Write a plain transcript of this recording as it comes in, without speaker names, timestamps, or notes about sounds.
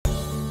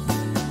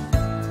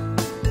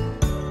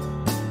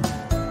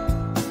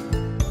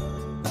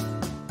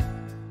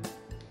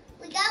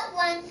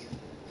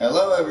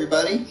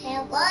everybody.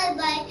 Hello,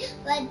 everybody.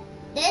 But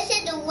this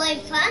is the way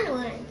fun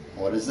one.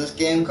 What is this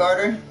game,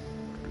 Carter?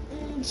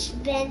 It's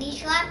Bendy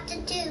Chapter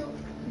 2.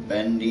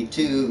 Bendy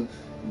 2.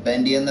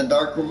 Bendy in the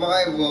Dark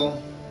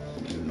Revival.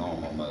 Do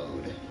normal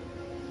mode.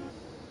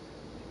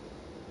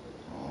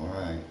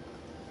 Alright.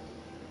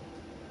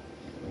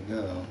 Here we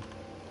go.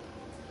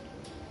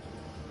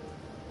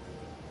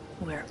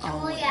 We're So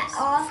always we at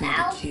all free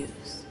house? to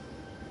choose.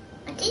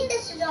 I think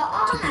this is our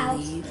all To house.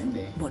 believe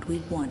Maybe. what we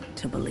want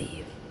to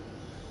believe.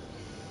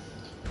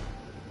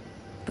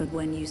 But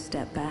when you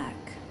step back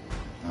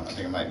Oh, I think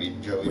it might be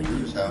Joey When you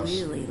Drew's house.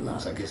 really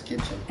Looks look like his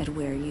kitchen. at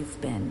where you've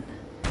been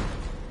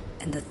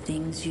and the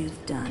things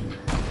you've done,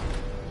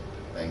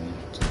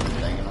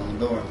 Banging on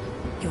the door.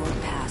 your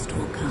past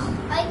will come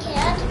I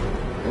can't.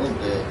 A little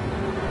bit.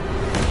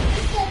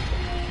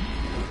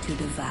 to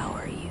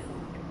devour you.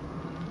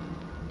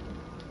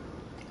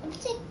 I'm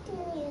taking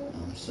you.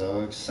 I'm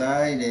so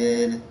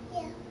excited.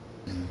 Yeah.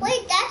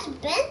 Wait, that's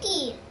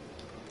Bendy.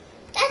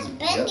 That's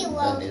Bendy Yep,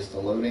 World. that is the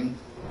loading.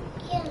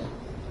 Yeah.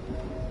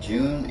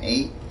 June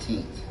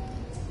 18th,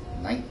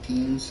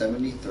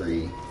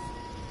 1973.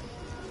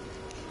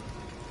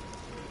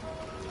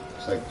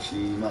 Looks like she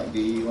might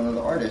be one of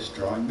the artists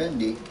drawing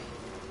Bendy.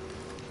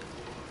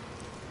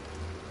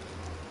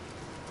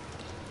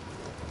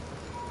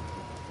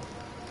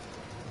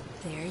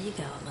 There you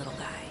go, little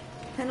guy.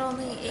 And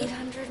only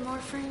 800 more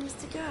frames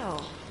to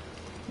go.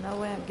 No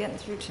way I'm getting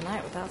through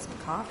tonight without some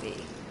coffee.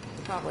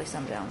 Probably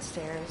some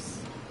downstairs.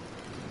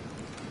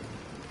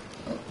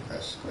 Oh,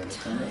 press square to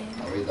turn it.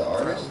 Time Are we the for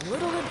artist? a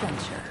little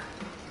adventure.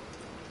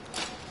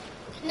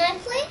 Can I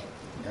play?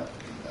 Yep.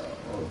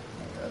 Oh,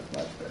 that's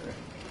much better.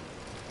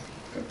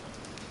 Good.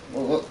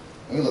 Well, look.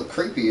 We look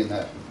creepy in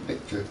that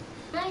picture.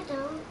 I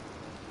don't.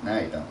 Now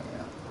you don't,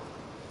 yeah.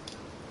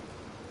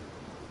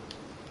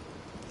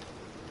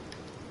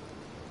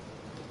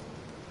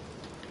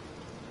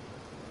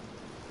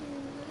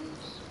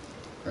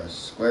 Press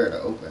square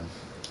to open.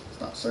 It's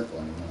not circle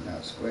anymore, now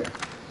it's square.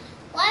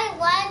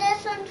 Why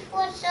this one's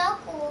for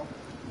circle?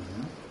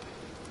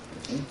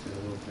 Get into it a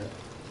little bit.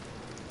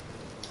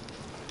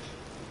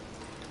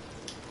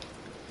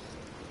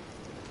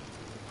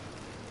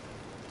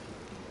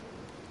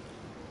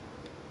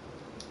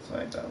 So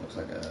that looks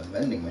like a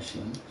vending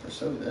machine for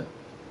soda.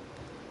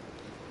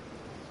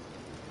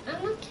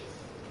 I'm not.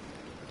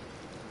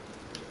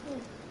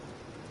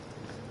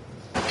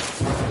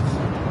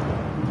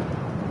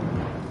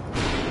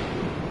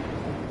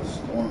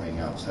 Storming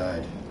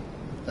outside.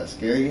 Does that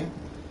scare you?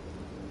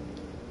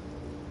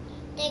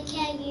 They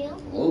carry you.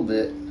 A little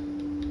bit.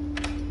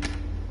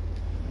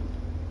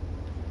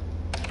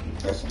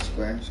 Press on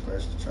square.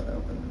 Squares to try to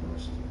open the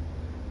doors.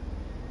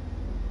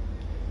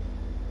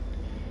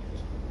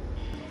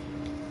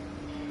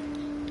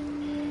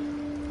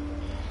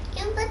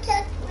 You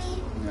protect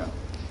me. Yeah.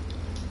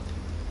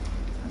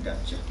 I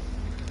got you.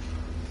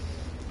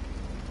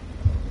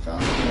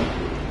 Found it.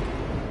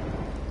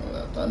 Oh,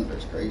 that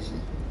thunder's crazy.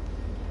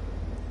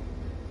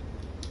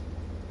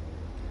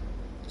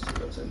 Let's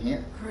see what's in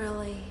here.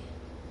 Really?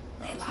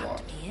 Oh, They it's locked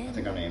locked. me in? I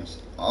think our name's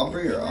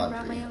Aubrey or Good thing I Audrey.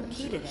 brought my own Let's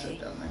see key what it said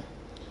today. down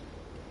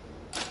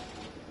there.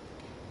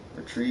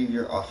 Retrieve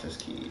your office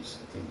keys.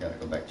 I think you gotta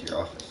go back to your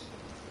office.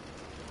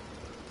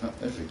 Oh,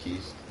 there's your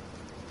keys.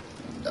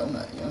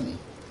 Donut, yummy.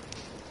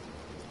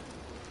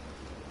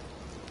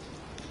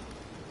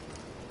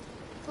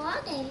 Who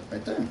are they?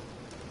 Right there.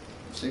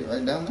 See it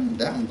right down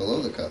there? Down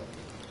below the cup.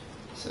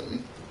 Silly.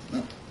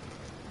 No.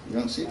 You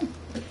don't see them?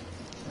 Right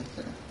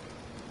there.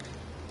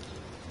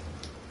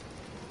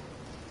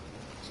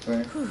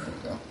 Square. There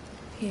we go.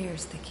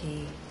 Here's the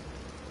key.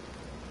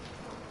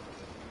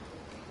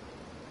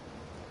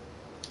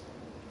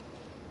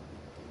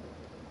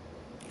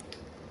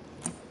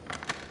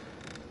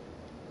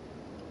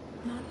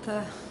 Not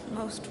the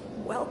most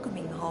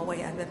welcoming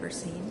hallway I've ever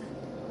seen.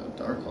 A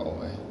dark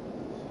hallway.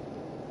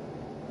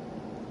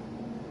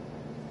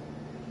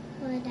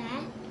 Who are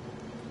that?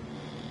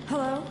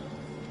 Hello?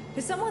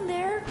 Is someone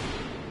there?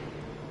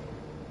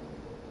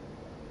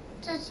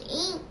 That's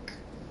ink.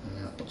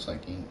 Yeah, it looks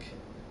like ink.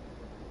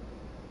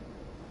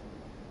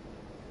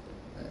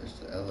 There's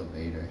the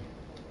elevator.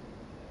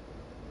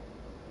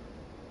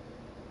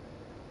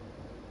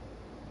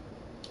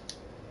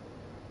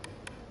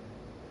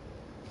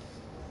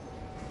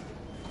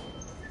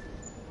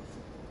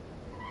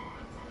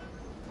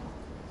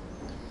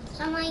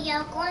 Someone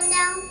yell going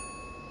down.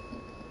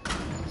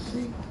 Let's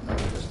see. No,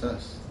 just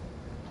us.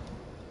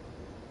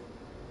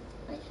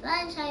 Which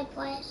buttons I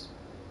press?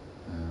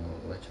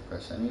 We'll let you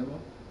press any of them.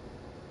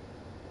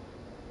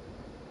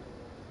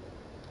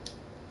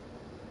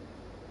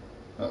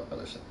 Oh,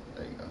 other side.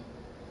 There you go.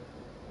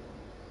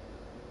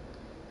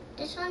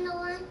 This one the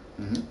one?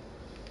 Mm-hmm.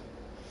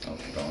 Oh,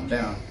 we're going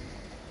down.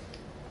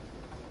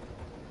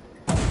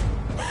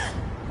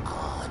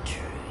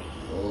 Audrey.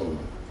 Whoa.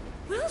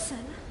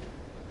 Wilson?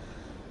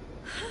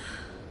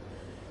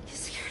 You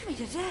scared me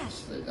to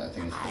death. I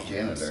think it's the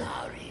janitor.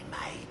 Sorry,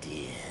 my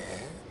dear.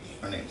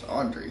 Her name's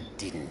Audrey.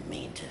 Didn't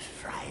mean to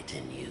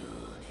frighten you.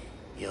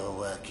 You're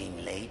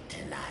working late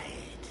tonight.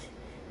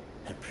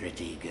 A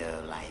pretty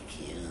girl like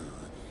you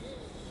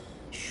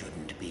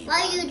shouldn't be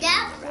Why you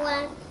that wandering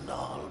one? around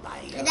all by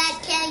Did yourself. I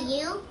tell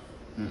you?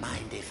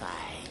 Mind if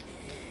I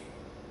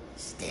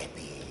step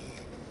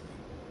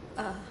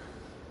in?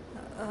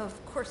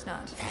 Of course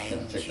not. Gonna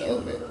Thank take the you,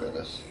 elevator with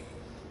us.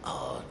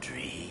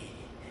 Audrey.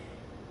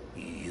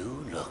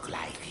 You look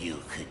like you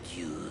could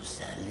use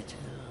a little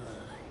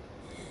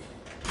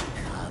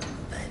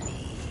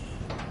company.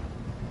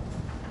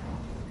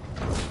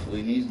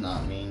 Hopefully he's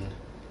not mean.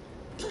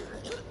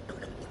 Hopefully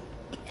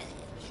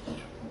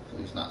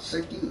he's not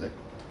sick either.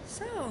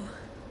 So,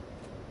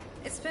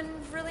 it's been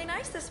really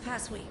nice this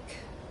past week.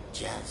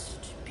 Just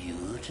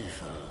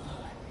beautiful.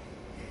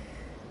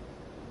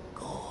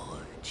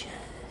 Gorgeous.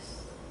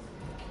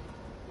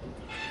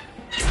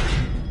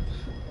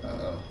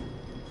 Uh-oh.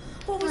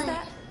 What was What?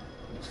 that?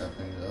 What's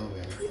happening to the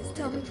elevator? Please Look at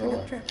tell the me we're controller.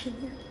 not trapped in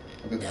here.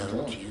 Look at the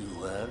controller. Don't you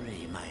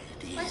worry, my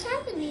dear. What's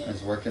happening?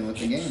 It's working with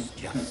the game. It's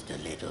just a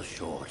little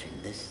short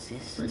in the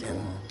system. Pretty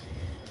cool.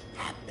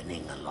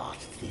 Happening a lot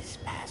these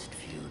past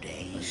few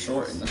days. It's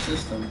short in the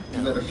system. You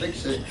No better need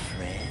fix to it.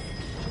 fret.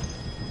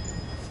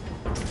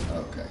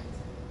 Okay.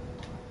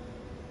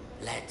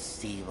 Let's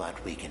see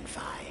what we can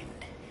find.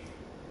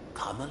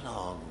 Come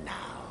along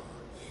now.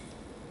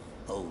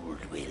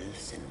 Old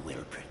Wilson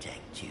will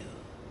protect you.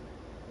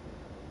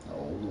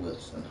 Old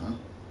Wilson, huh?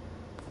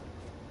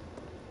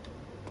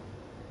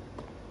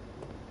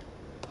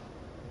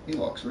 He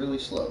walks really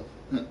slow.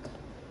 He's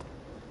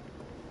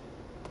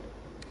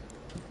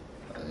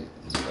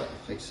about to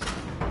fix it.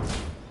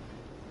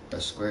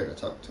 Press square to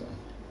talk to him.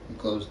 He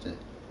closed it.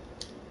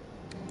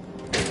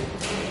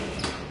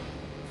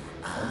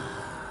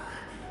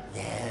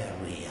 There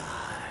we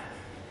are.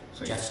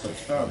 So you Just put a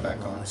the power few back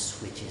more on.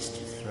 switches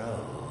to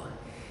throw.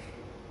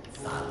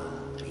 Follow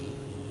me.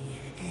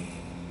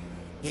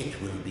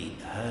 It will be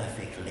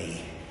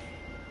perfectly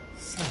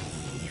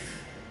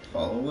safe.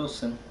 Follow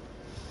Wilson.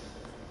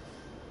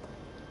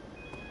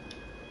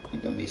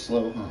 He's gonna be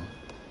slow, huh?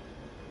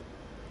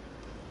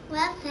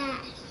 Real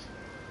fast.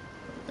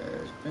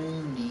 There's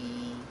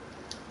Bendy.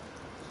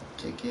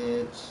 Some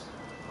tickets.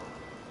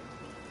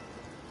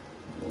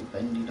 Little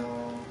Bendy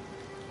doll.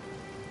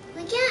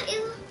 We can't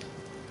you.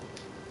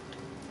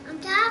 I'm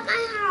down at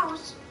my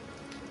house.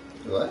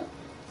 What?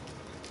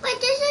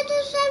 Wait, this is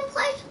the same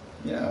place?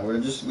 Yeah, we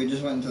just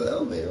went into the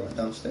elevator, went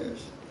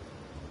downstairs.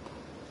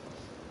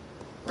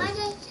 Why did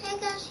it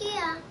take us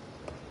here?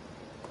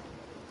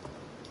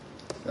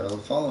 Gotta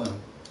follow him.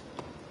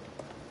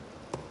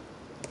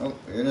 Oh,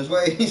 you're in his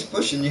way. He's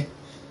pushing you.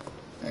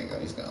 There you go.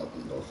 He's gonna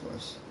open the door for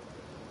us.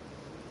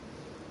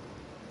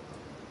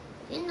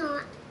 You're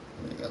not.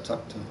 You gotta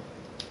talk to him.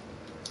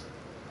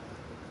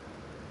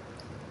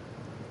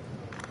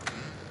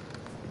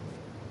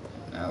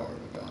 Now where are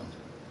we going?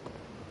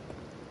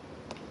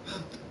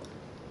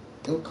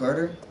 Go,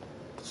 Carter.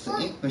 It's the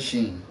What? ink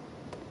machine.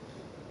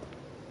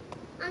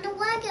 On the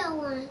regular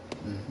one.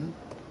 Mm-hmm.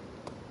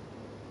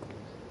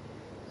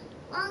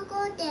 I'll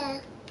go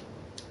there.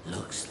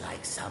 Looks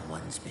like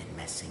someone's been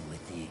messing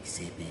with the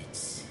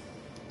exhibits.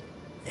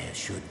 There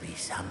should be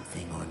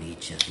something on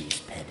each of these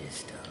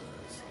pedestals.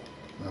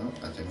 Well,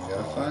 I think we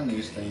gotta find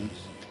these things.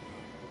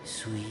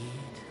 Sweet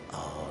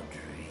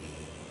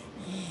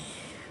Audrey,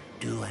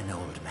 do an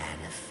old man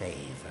a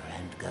favor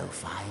and go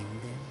find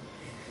them.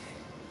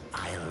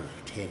 I'll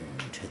tend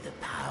to the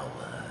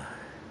power.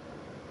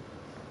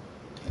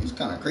 He's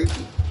kind of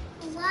creepy.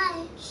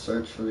 Why?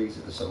 Search for these.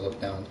 So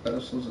look down at the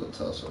pedestals. It'll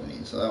tell us what we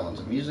need. So that one's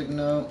a music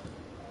note.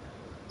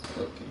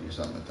 Look, can you do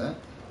something with that?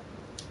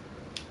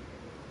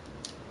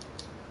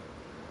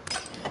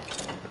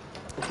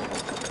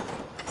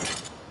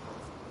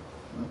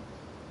 Well,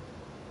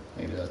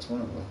 maybe that's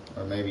one of them.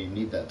 Or maybe you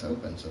need that to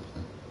open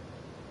something.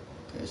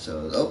 Okay,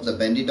 so, oh, the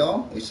Bendy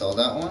doll. We saw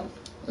that one.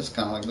 That's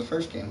kind of like the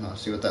first game, huh?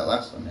 See what that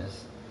last one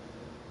is.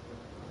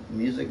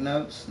 Music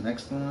notes.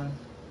 Next one.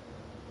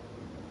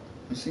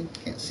 Let me see.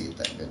 Can't see it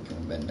that good. Can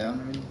we bend down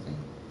or anything?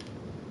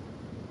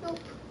 Nope.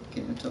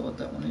 Can't even tell what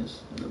that one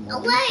is. Is it more Oh,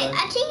 on wait, this side?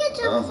 I think it's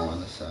a Or more po-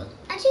 on this side.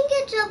 I think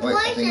it's a Wait, poison.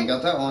 I think you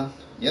got that one.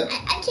 Yep.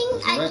 I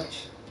think There's a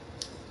wrench.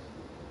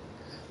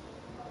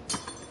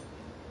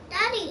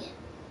 Daddy,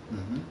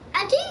 Mm-hmm.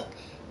 I think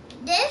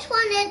this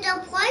one is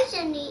the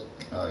poison ink.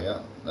 Oh, yeah.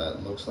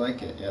 That looks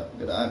like it. Yep.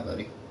 Good eye,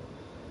 buddy.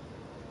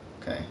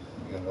 Okay.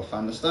 You gonna go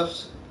find the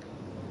stuffs?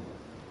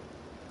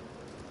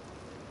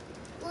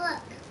 Look.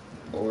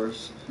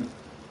 Boars.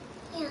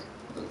 Yeah.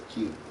 Look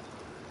cute.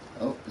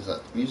 Oh, is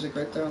that music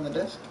right there on the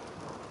desk?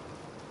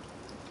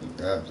 Can you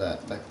grab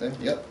that back there?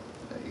 Yep.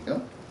 There you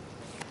go.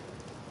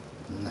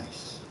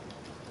 Nice.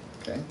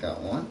 Okay, got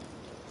one.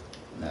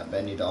 And that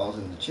Bendy doll's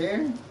in the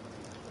chair.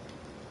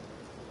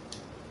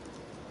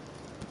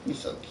 He's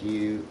so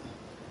cute.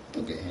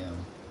 Look at him.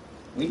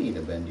 We need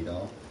a Bendy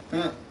doll.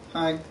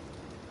 Hi.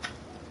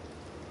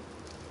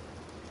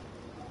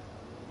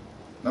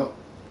 Nope.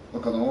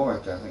 Look on the wall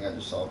right there. I think I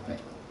just saw a paint.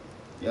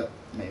 Yep.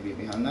 Maybe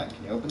behind that.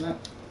 Can you open that?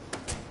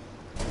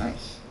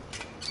 Nice.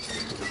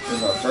 This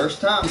is our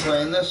first time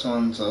playing this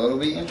one, so it'll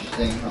be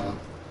interesting, huh?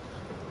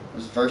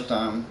 This is the first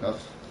time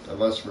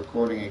of us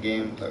recording a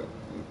game that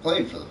we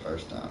played for the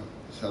first time.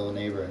 Hello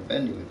Neighbor and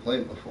Bendy we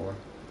played before.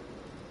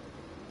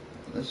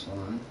 This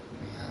one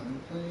we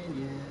haven't played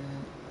yet.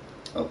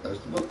 Oh, there's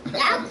the book.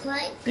 That's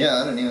right.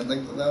 Yeah, I didn't even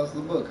think that was the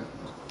book.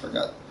 I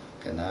forgot.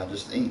 Okay, now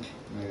just ink.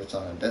 Maybe it's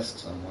on a desk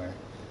somewhere.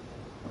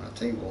 On a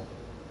table.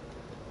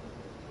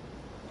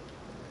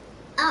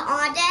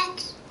 On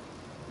deck.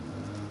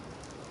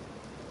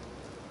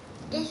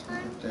 This one?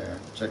 Right there.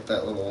 Check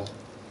that little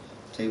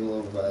table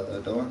over by the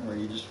door where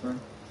you just were.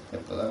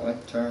 Yep, go that way.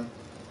 Turn.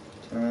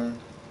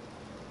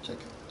 Check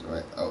it.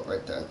 Right. Oh,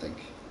 right there, I think.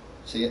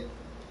 See it?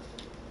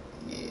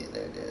 Yeah,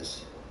 there it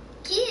is.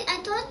 See,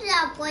 I told you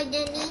that boy,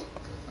 didn't he?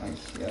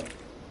 Nice, yep.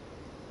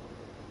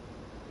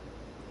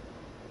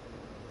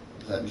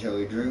 Is that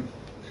Joey Drew?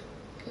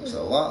 It's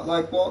a lot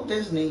like Walt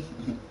Disney.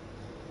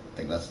 I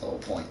think that's the whole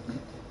point.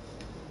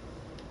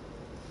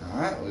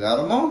 Alright, we got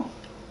them all.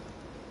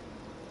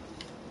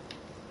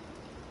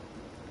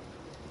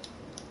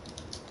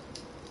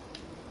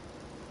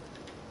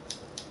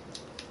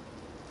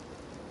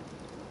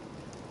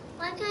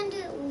 Why can't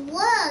it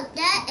work?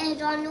 That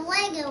is on the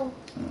Lego.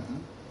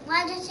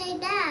 Why did it say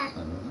that? I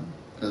don't know.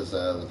 Because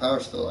the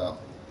power's still out.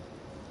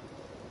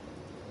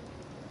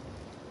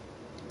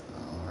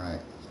 Alright,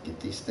 let's get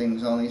these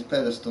things on these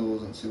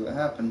pedestals and see what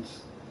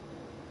happens.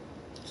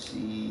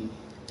 See.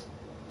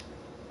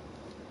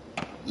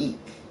 Ink.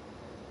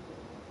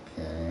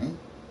 Okay.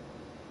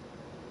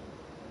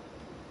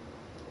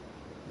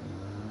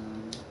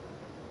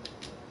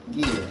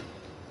 Gear.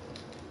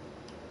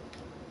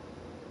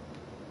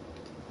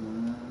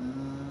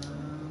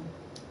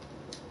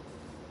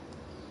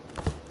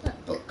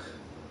 Book.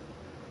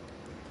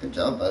 Good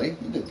job, buddy.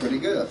 You did pretty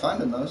good at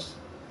finding those.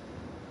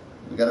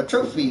 We got a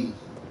trophy.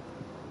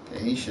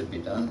 Okay, he should be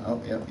done.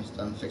 Oh, yep, he's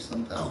done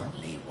fixing the power.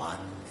 Only one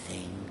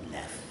thing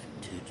left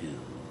to do.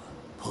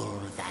 Pull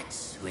that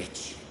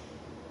switch.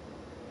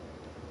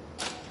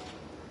 I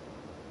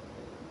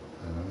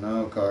don't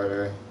know,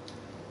 Carter.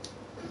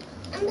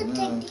 I I'm don't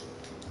know. protecting.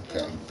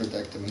 Okay,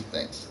 protecting me.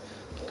 Thanks.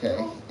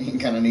 Okay, you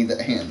kind of need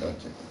that hand,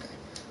 don't you? Okay.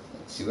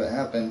 Let's see what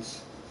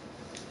happens.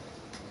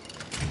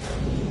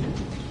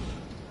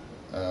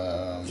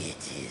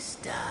 It is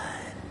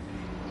done.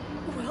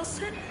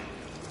 Wilson?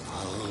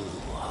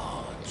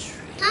 Oh,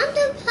 Audrey. Time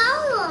to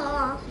power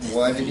off.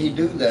 Why did he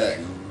do that?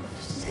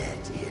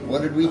 Set in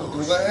What did we?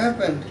 motion. What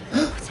happened?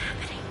 What's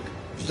happening?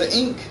 The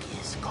ink.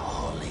 Is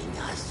calling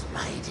us,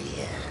 my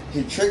dear.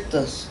 He tricked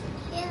us.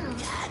 Yeah.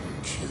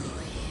 Can't you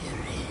hear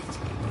it?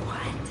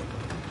 What?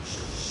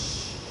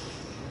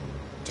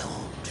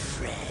 Don't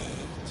fret.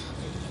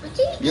 What's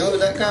he? You know who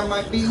that guy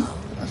might be?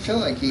 I feel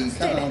like he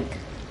kind of,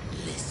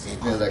 Listen,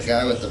 you know, that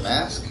guy with the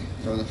mask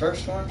from the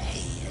first one.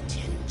 pay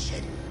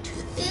attention to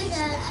these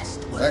that.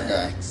 last words. That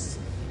guy.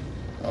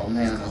 Oh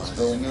man, it's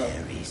filling up.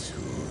 Very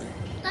soon.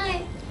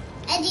 Sorry.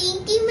 Is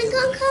the demon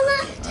gonna come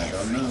up? I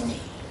don't know.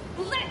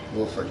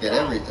 We'll forget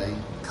everything.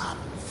 Come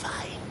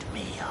find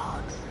me,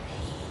 Audrey.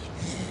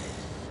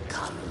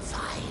 Come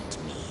find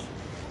me,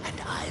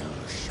 and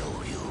I'll show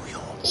you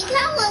your He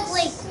kind of looks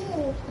like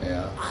cool.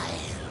 Yeah.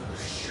 I'll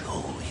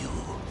show you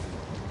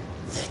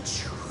the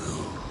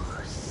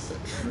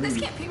truth. This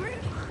can't be real.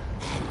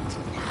 And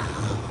now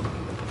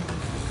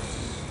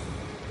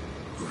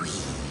we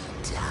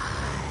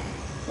die.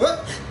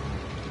 What?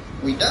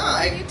 We What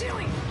are you died?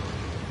 doing?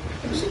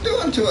 What's he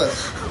doing to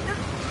us?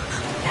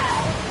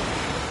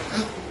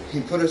 He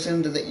put us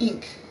into the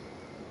ink.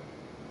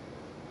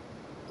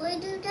 Why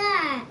do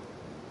that?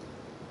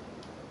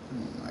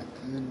 Oh my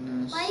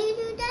goodness. Why you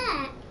do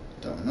that?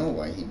 Don't know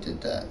why he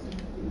did that.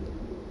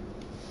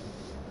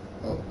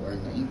 Oh, we're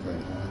in the ink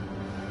right now.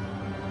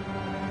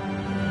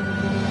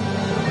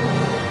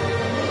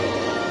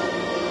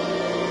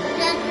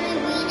 Just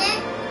read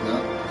it?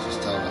 No, it's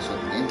just telling us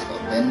what the game's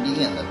called.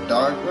 Bendy and the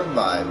Dark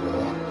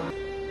Revival.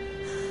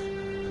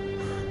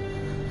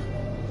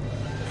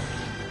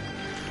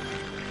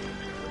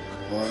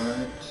 What?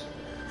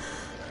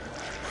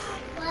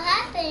 What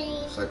happened?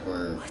 Looks like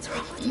we're What's wrong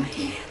like with my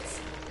inky. hands?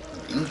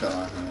 With ink on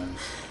our hands.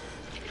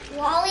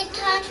 Wally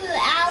turned to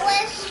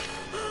Alice.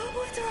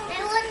 What's wrong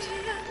Maybe with let's, my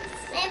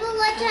hands? maybe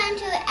we'll turn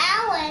to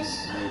Alice.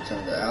 Maybe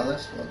turn to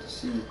Alice. We'll have to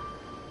see.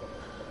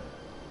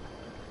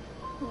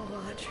 Oh,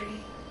 Audrey.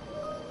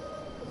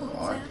 What's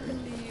Audrey.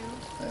 happened to you?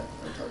 Yeah,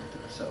 we're talking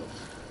to ourselves.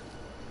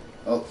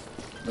 Oh,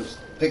 there's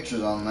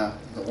pictures on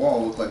the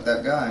wall. Look like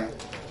that guy.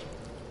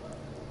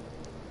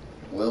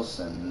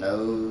 Wilson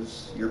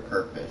knows your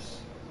purpose.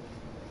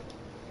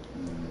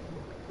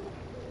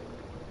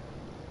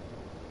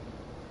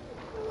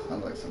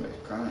 Sounds like somebody's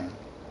crying.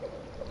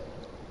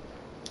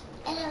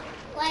 And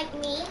like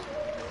me.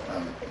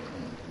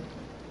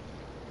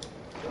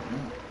 Don't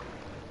know.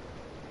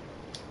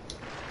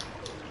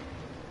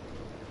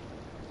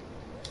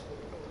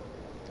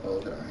 Oh,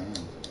 look at our hands.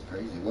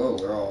 Crazy. Whoa,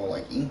 we're all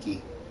like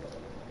inky.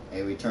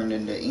 Hey, we turned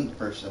into ink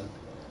person.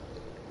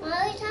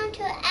 Wally turned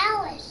to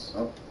Alice.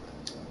 Oh.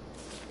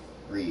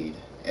 Read.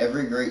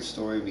 Every great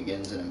story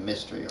begins in a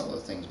mystery, although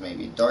things may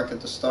be dark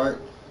at the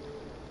start.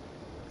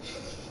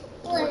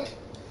 What?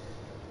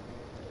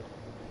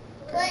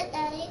 What,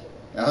 Daddy?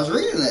 I was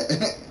reading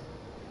it.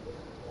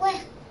 What?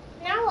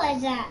 Now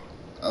what's that?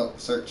 Oh,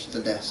 search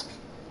the desk.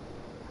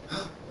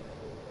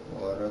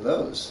 What are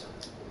those?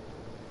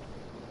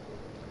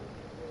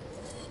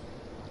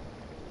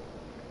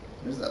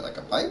 Is that like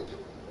a pipe?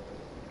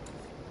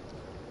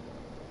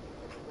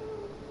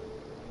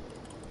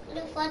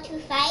 Look for to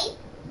fight?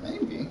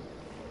 Maybe.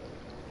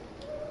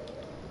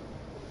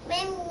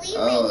 Maybe we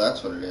Oh,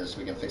 that's what it is.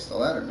 We can fix the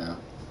ladder now.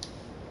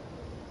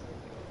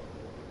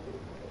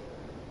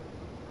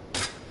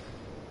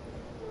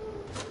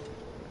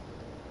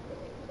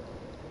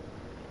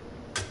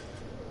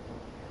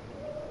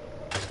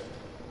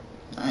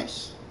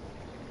 Nice.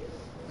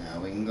 Now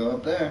we can go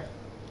up there.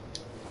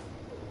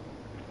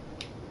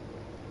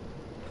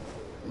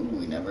 Ooh,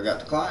 we never got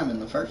to climb in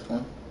the first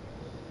one.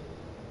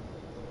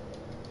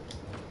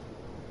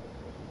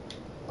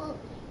 Oh,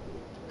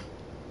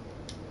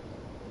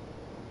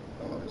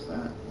 Oh, what is that?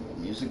 A little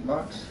music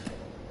box?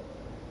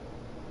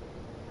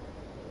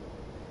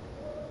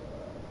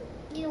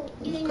 you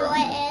Who's know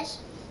crying? what it is?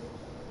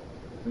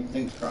 Who do you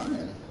think's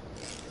crying?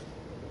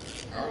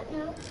 I don't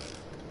know.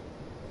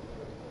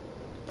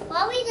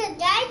 Probably the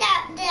guy that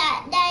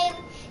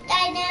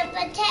didn't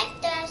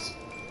protect us.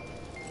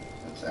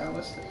 That's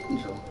Alice the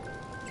Angel.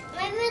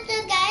 Maybe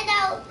the guy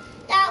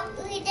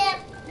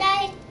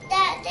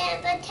that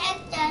didn't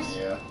protect us.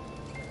 Yeah. I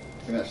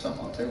think there's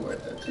something on the table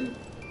right there too.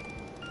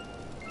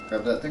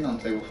 Grab that thing on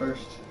the table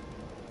first.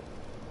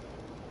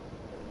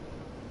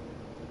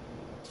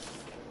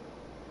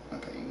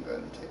 Okay, you can go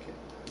ahead and take it.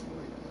 We'll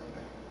wait a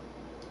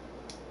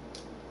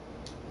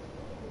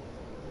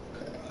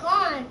minute. Okay.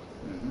 Gone.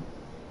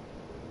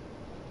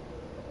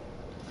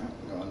 Alright,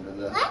 go under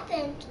the... What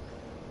happened?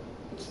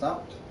 It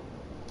stopped.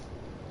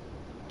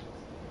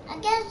 I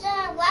guess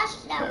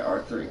watch that. Okay,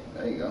 R3.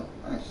 There you go.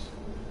 Nice.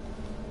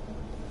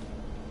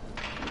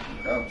 You can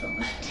crouch on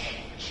this thing.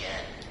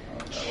 Oh,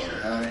 that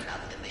wasn't high.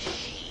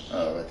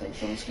 Oh, I think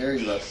something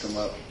scary's about to come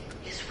up.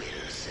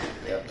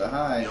 You have to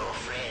hide. Your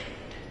friend,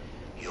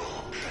 your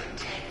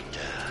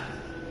protector.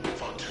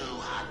 For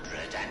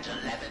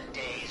 211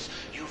 days,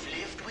 you've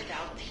lived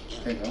without the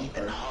Hey, ink go demon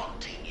first.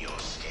 haunting your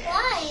steps.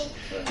 Why?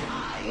 I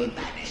Wood.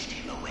 banished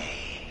him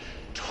away,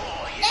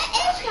 tore his That is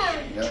body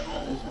him. in Yep, two.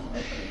 that is him.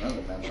 That's another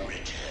In memo.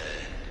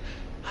 return,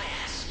 I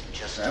asked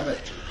just Grab a it.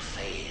 little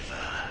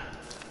favor.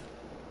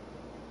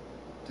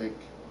 Take...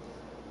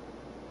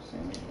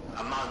 Sammy.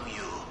 Among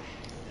you,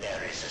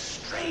 there is a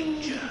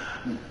stranger,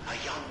 a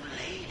young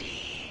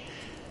lady.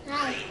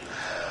 Hi. Bring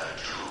her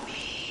to me.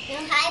 No,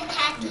 hi,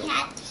 Patty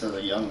Hat. So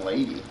the young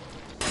lady.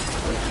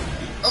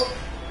 Oh!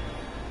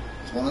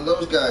 It's one of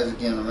those guys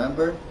again,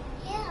 remember?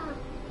 Yeah.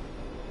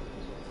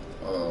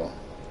 Oh.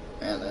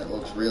 Man, that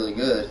looks really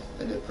good.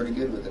 They did pretty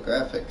good with the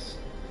graphics.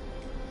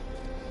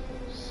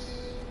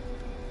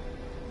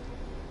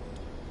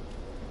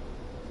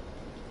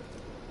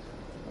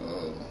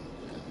 Oh.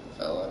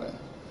 Fell out of...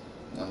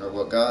 Wonder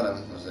what got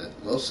him. Was it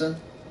Wilson?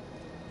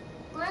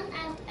 One,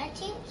 I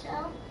think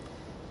so.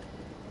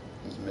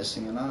 He's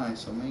missing an eye,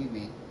 so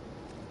maybe.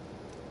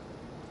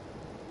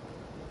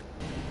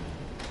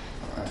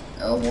 Alright,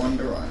 L1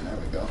 to run. There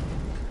we go.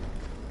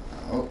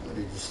 Oh,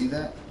 did you see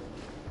that?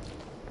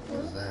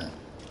 What was that?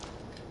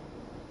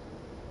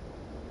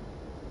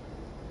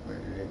 Where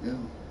did it go?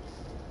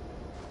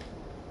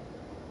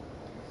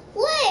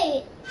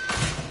 Wait!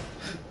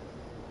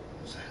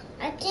 What was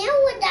that? I think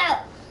with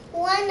that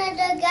one of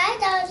the guys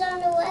that was on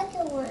the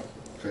record one.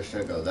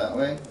 Trisha, go that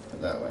way or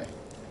that way?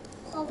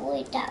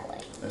 Probably that way.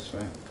 This way?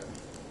 Okay.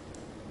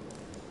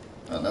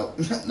 Oh, no.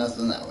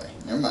 Nothing that way.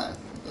 Never mind.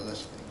 Go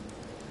this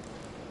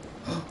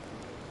way.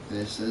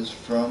 This is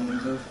from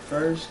the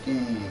first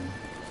game.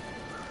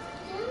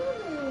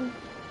 Mm.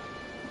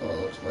 Oh, it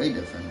looks way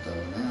different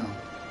though now.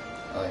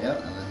 Oh, yeah,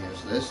 and then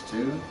here's this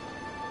too.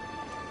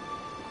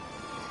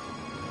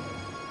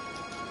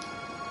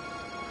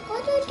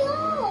 What a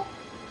dog!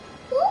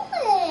 Who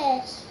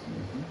is?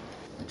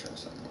 Let me try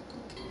something real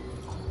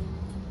quick.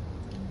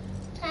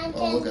 Time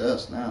Oh, look at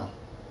us now.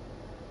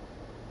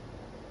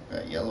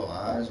 Got yellow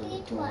eyes.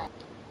 Really cool. What?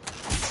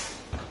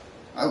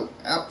 Oh,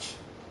 ouch!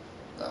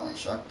 That one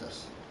shocked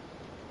us.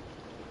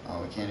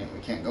 Oh, we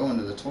can't go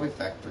into the toy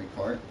factory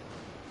part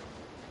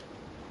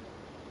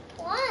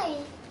Why?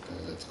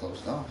 because it's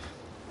closed off.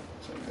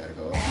 So we gotta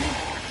go up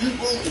here.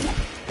 Whoa!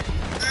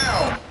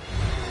 Ow!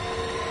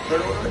 What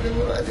do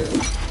I do?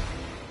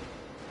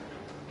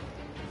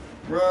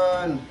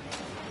 Run!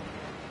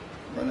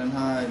 Run and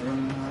hide, run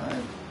and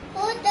hide.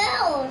 Who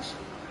knows?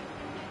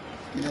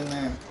 Get in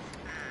there.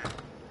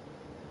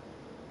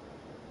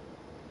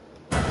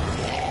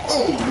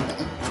 Oh!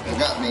 It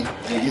got me.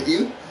 Did it get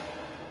you?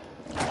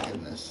 Oh my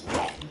goodness.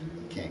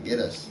 Can't get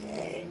us.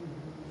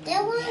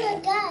 There was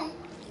a guy.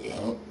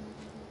 Oh.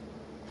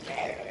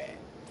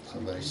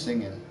 Somebody's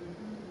singing.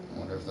 I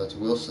wonder if that's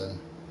Wilson.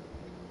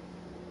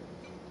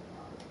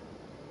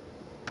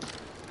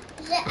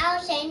 Is it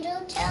Alice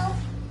Angel Tail?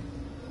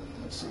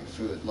 Let's see.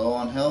 Food. Low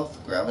on health.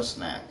 Grab a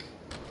snack.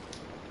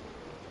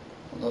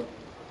 Hold up.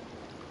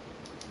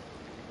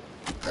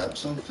 Grab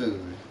some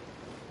food.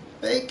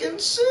 Bacon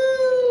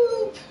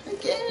soup!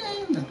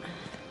 Again!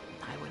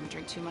 I wouldn't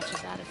drink too much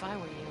of that if I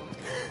were you.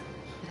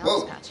 It Whoa.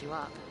 helps patch you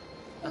up.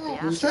 But the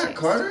Who's that, aftertaste,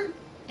 Carter?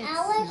 it's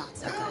Alice? not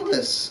so good.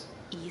 Alice!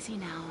 Easy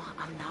now.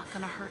 I'm not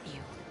gonna hurt you.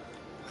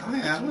 Hi, If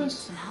you need Alice.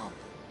 some help.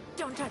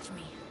 Don't touch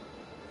me.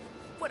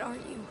 What are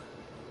you?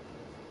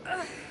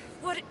 Ugh,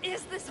 what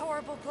is this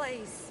horrible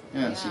place? I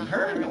haven't seen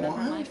her I in a remember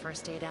my while.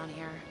 first day down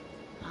here.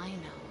 I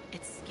know,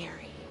 it's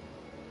scary.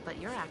 But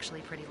you're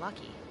actually pretty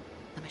lucky.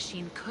 The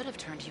machine could have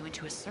turned you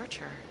into a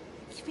searcher.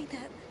 You mean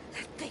that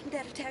thing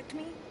that attacked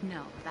me?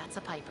 No, that's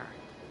a Piper.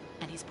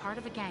 And he's part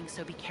of a gang,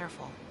 so be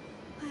careful.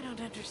 I don't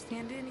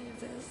understand any of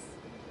this.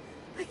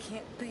 I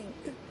can't think.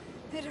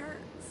 It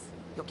hurts.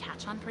 You'll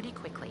catch on pretty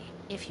quickly,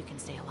 if you can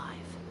stay alive.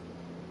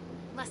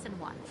 Lesson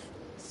 1.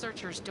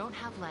 Searchers don't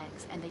have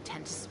legs, and they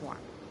tend to swarm.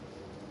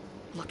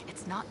 Look,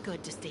 it's not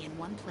good to stay in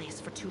one place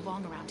for too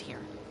long around here.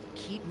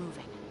 Keep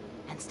moving,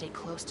 and stay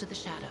close to the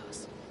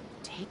shadows.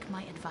 Take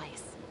my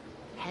advice.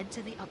 Head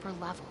to the upper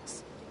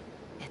levels.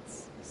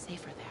 It's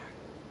safer there.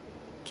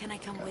 Can I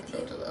come with Go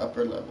you? to the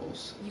upper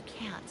levels. You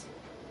can't.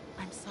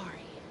 I'm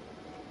sorry.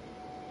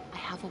 I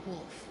have a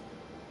wolf.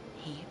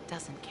 He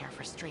doesn't care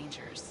for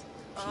strangers.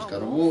 She's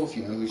got a wolf.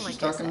 You know who she's Like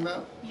I talking said,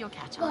 about? You'll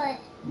catch on. What?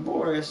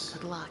 Boris.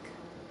 Good luck.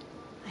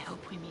 I hope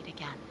we meet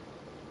again.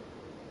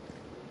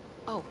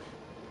 Oh,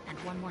 and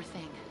one more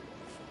thing.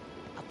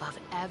 Above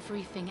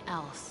everything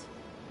else,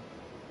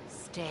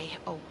 stay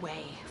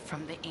away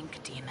from the ink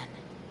demon.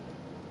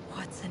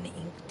 What's an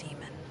ink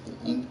demon?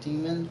 The ink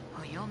demon?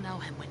 Oh, you'll know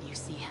him when you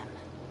see him.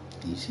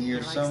 He's He here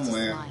likes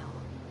somewhere. to smile,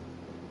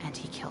 and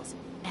he kills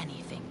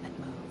anything that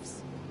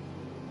moves.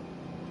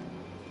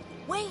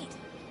 Wait!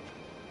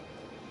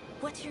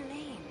 What's your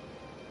name?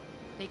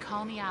 They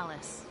call me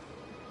Alice.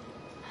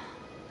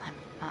 I'm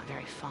not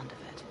very fond of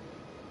it.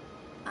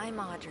 I'm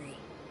Audrey.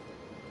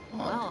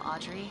 Well,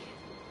 Audrey,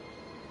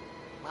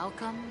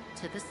 welcome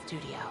to the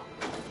studio.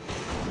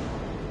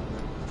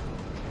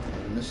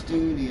 In the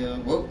studio.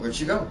 Whoa, where'd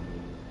she go?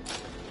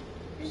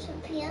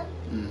 Disappear?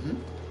 Mm-hmm.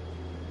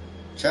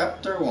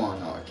 Chapter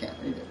 1. Oh, I can't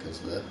read it because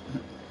of the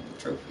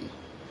trophy.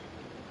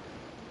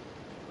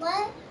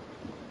 What?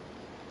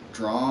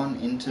 Drawn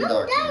into No,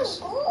 darkness.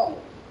 no,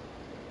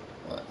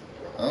 What?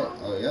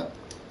 Oh, yep.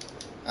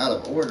 Out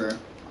of order.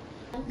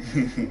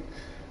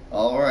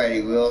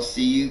 Alrighty, we'll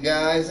see you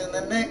guys in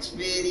the next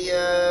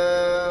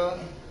video.